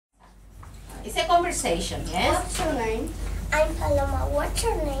It's a conversation, yes? What's your name? I'm Paloma. What's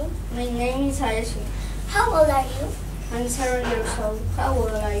your name? My name is Ayeshi. How old are you? I'm 7 years old. How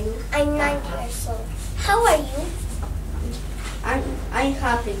old are you? I'm 9 years old. How are you? I'm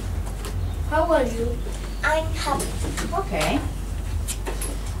happy. How are you? I'm happy. Okay.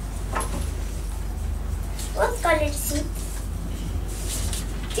 What color is it?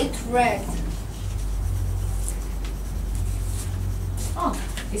 It's red. Oh,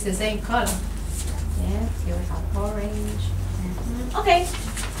 it's the same color. Yes, here we have orange. Okay.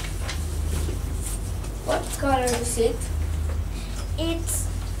 What color is it? It's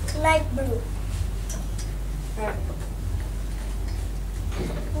light blue.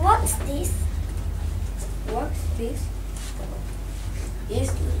 What's this? What's this?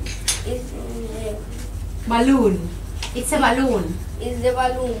 It's Balloon. It's a balloon. the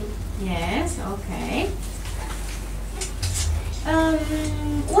balloon. Yes, okay.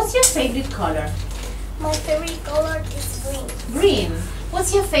 What's your favorite color? My favorite color is green. Green.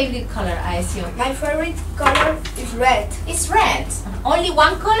 What's your favorite color, I assume? My favorite color is red. It's red. Only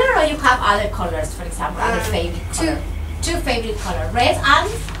one color, or you have other colors, for example, other favorite color? Two favorite color. Red and?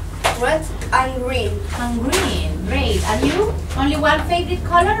 Red and green. And green. Great. And you? Only one favorite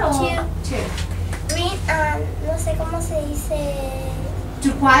color or? Two. Green and no sé cómo se dice.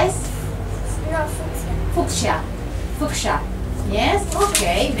 Turquoise? No, fucsia. Fuchsia. Fuchsia. Yes?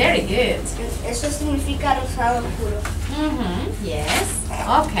 Okay, very good. Eso significa rosado oscuro. Yes.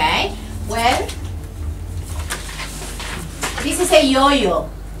 Okay. Well, this is a yo-yo.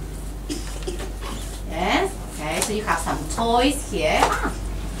 Yes. Okay, so you have some toys here.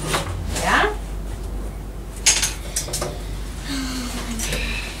 Yeah.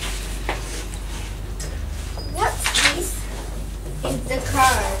 What's this? It's the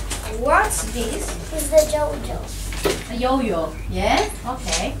car. What's this? It's the JoJo. A yo-yo. Yes.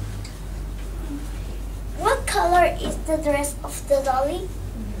 Okay. What color is the dress of the dolly?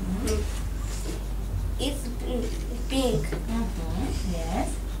 It's pink. Yes.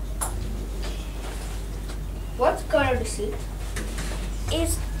 What color is it?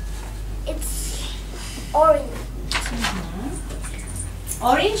 It's orange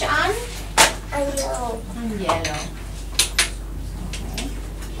Orange and yellow. yellow. Okay.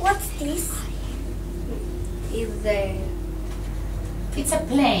 What's this? It's a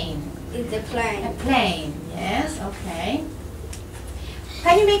plane. It's the A plane. plane. Yes. Okay.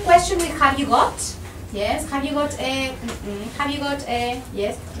 Can you make question with have you got? Yes. Have you got a? Have you got a?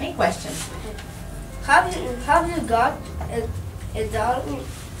 Yes. Make question. Have you got a doll?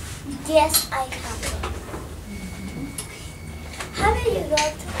 Yes, I have. Have you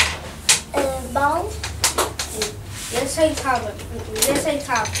got a ball? Yes, I have. Yes, I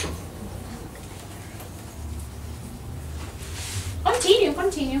have. Continue.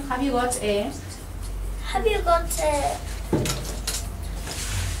 Have you got a? Have you got a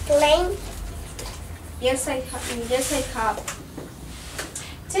plane? Yes, I have. Yes, I have.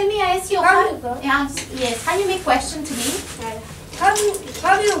 Tell me, I see your Have you got? Yes. Can you make question to me? Have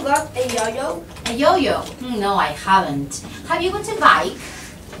you got a yo-yo? A yo-yo? No, I haven't. Have you got a bike?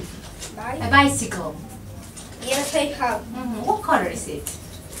 A bicycle? Yes, I have. What color is it?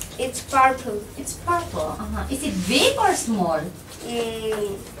 It's purple. It's purple. Is it big or small?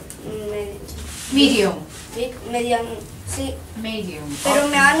 Medium. Big, medium. Sí. Medium. Pero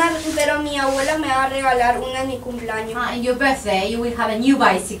mi abuela me va a regalar una en mi cumpleaños. In your birthday, you will have a new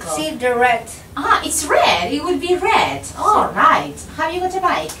bicycle. Sí, the red. It's red. It will be red. Oh, right. Have you got a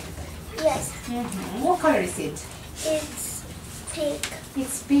bike? Yes. What color is it? It's pink.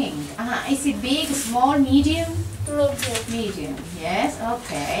 It's pink. Is it big, small, medium? Medium. Medium. Yes.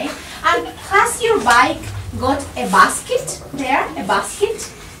 Okay. And has your bike got a basket there? A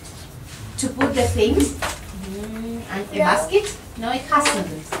basket to put the things? And a basket? No, it hasn't.